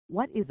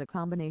What is a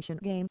combination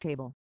game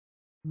table?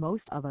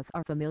 Most of us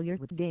are familiar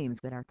with games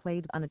that are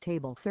played on a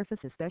table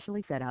surface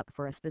especially set up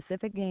for a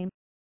specific game.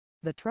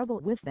 The trouble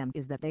with them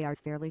is that they are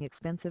fairly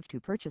expensive to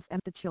purchase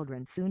and the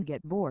children soon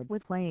get bored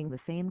with playing the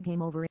same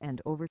game over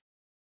and over.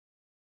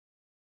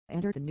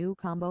 Enter the new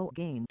combo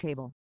game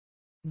table.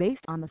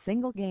 Based on the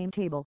single game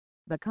table,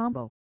 the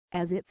combo,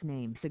 as its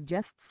name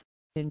suggests,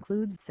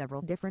 includes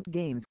several different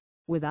games,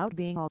 without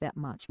being all that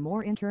much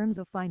more in terms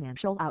of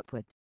financial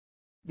output.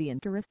 The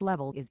interest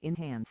level is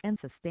enhanced and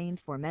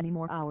sustained for many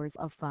more hours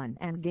of fun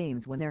and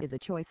games when there is a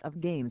choice of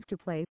games to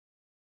play.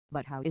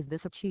 But how is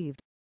this achieved?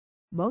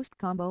 Most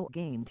combo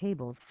game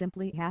tables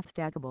simply have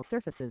stackable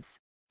surfaces,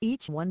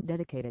 each one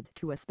dedicated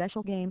to a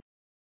special game.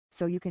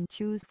 So you can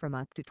choose from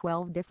up to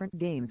 12 different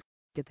games,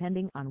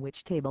 depending on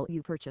which table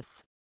you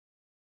purchase.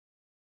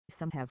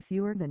 Some have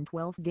fewer than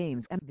 12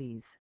 games and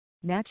these,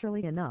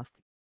 naturally enough,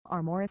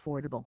 are more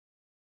affordable.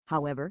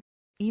 However,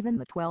 even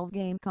the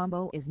 12-game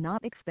combo is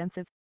not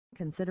expensive,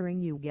 considering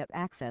you get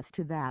access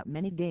to that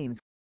many games.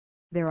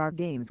 There are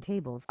games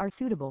tables are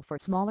suitable for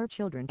smaller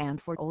children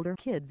and for older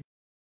kids.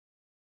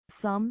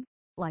 Some,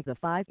 like the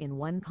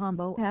 5-in-1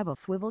 combo, have a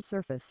swivel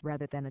surface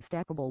rather than a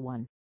stackable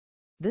one.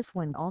 This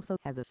one also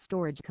has a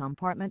storage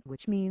compartment,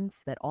 which means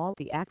that all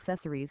the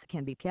accessories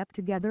can be kept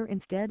together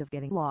instead of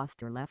getting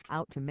lost or left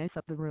out to mess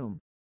up the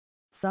room.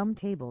 Some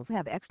tables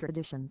have extra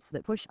additions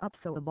that push up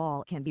so a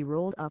ball can be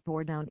rolled up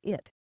or down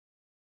it.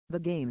 The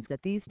games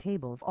that these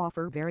tables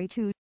offer vary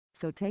too,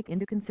 so take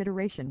into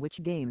consideration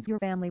which games your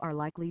family are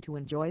likely to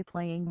enjoy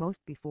playing most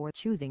before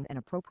choosing an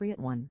appropriate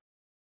one.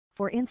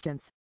 For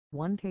instance,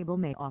 one table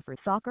may offer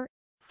soccer,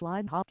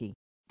 slide hockey,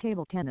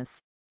 table tennis,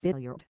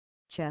 billiard,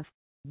 chess,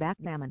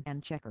 backgammon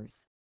and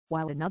checkers,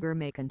 while another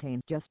may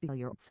contain just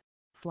billiards,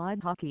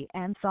 slide hockey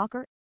and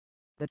soccer.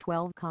 The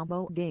 12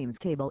 combo games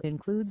table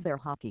includes their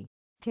hockey,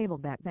 table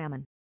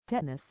backgammon,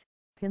 tennis,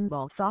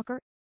 pinball soccer,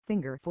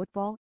 finger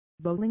football,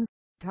 bowling,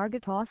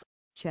 target toss,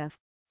 chess,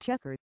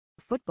 checkers,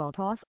 football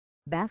toss,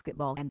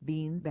 basketball and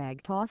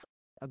beanbag toss,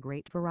 a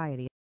great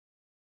variety.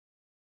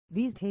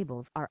 These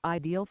tables are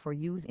ideal for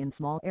use in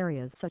small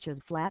areas such as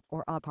flat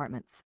or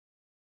apartments.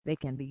 They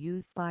can be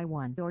used by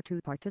 1 or 2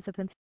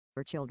 participants,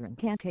 or children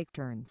can take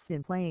turns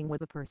in playing with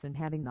the person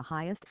having the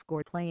highest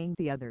score playing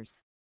the others.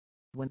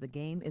 When the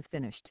game is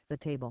finished, the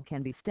table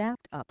can be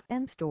stacked up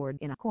and stored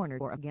in a corner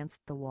or against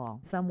the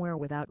wall somewhere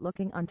without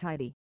looking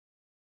untidy.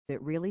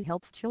 It really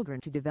helps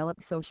children to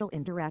develop social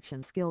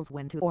interaction skills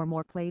when 2 or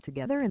more play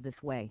together in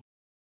this way.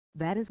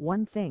 That is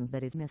one thing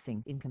that is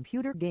missing in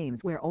computer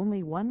games where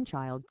only one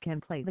child can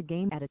play the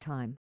game at a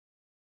time.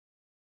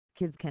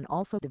 Kids can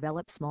also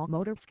develop small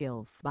motor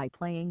skills by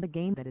playing the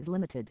game that is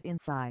limited in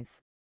size.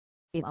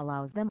 It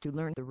allows them to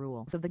learn the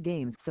rules of the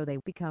games so they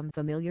become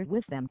familiar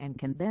with them and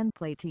can then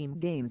play team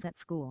games at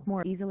school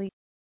more easily.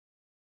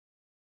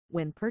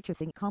 When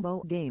purchasing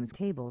combo games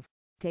tables,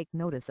 take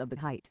notice of the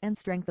height and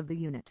strength of the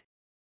unit.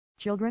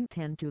 Children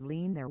tend to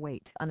lean their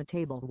weight on a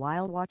table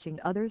while watching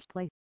others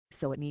play,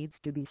 so it needs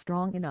to be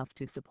strong enough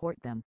to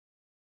support them.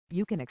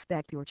 You can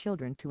expect your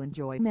children to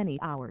enjoy many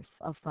hours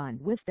of fun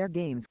with their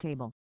games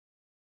table,